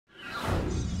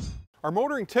Our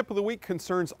motoring tip of the week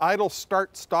concerns idle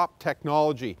start-stop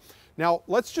technology. Now,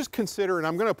 let's just consider, and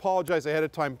I'm going to apologize ahead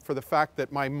of time for the fact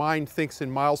that my mind thinks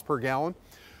in miles per gallon.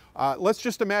 Let's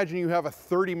just imagine you have a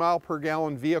 30 mile per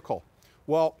gallon vehicle.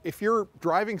 Well, if your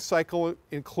driving cycle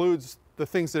includes the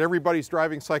things that everybody's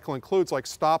driving cycle includes, like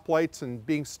stoplights and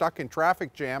being stuck in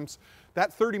traffic jams,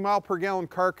 that 30 mile per gallon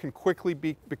car can quickly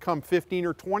become 15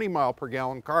 or 20 mile per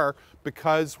gallon car,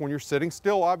 because when you're sitting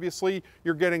still, obviously,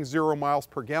 you're getting 0 miles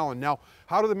per gallon. Now,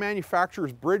 how do the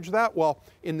manufacturers bridge that? Well,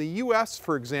 in the US,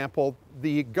 for example,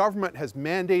 the government has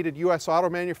mandated US auto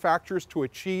manufacturers to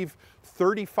achieve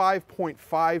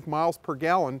 35.5 miles per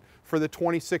gallon for the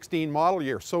 2016 model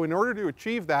year. So in order to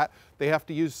achieve that, they have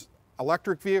to use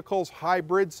electric vehicles,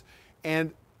 hybrids,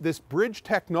 and this bridge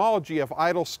technology of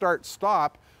idle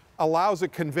start-stop allows a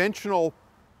conventional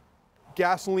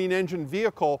gasoline engine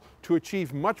vehicle to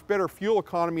achieve much better fuel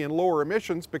economy and lower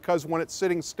emissions, because when it's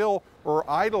sitting still or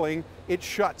idling, it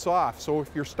shuts off. So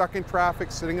if you're stuck in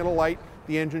traffic, sitting at a light,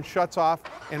 the engine shuts off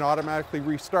and automatically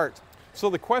restarts. So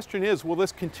the question is, will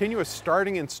this continuous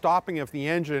starting and stopping of the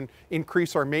engine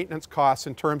increase our maintenance costs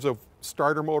in terms of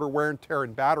starter motor wear and tear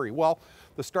and battery? Well,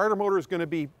 the starter motor is going to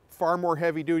be far more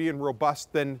heavy duty and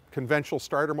robust than conventional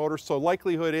starter motors, so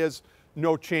likelihood is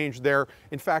no change there.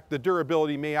 In fact, the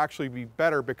durability may actually be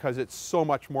better because it's so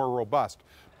much more robust.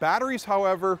 Batteries,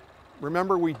 however,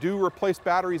 remember, we do replace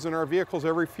batteries in our vehicles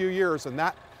every few years, and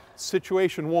that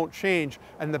situation won't change,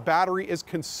 and the battery is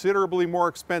considerably more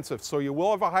expensive. So you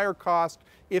will have a higher cost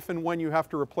if and when you have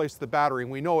to replace the battery,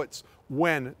 and we know it's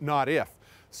when, not if.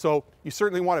 So you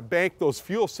certainly want to bank those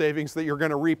fuel savings that you're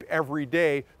going to reap every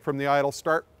day from the idle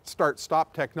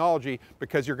start-stop technology,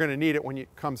 because you're going to need it when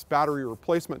it comes battery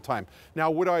replacement time. Now,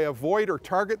 would I avoid or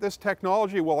target this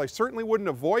technology? Well, I certainly wouldn't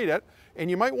avoid it, and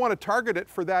you might want to target it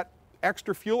for that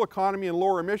extra fuel economy and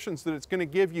lower emissions that it's going to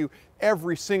give you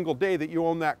every single day that you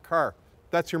own that car.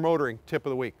 That's your motoring tip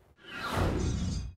of the week.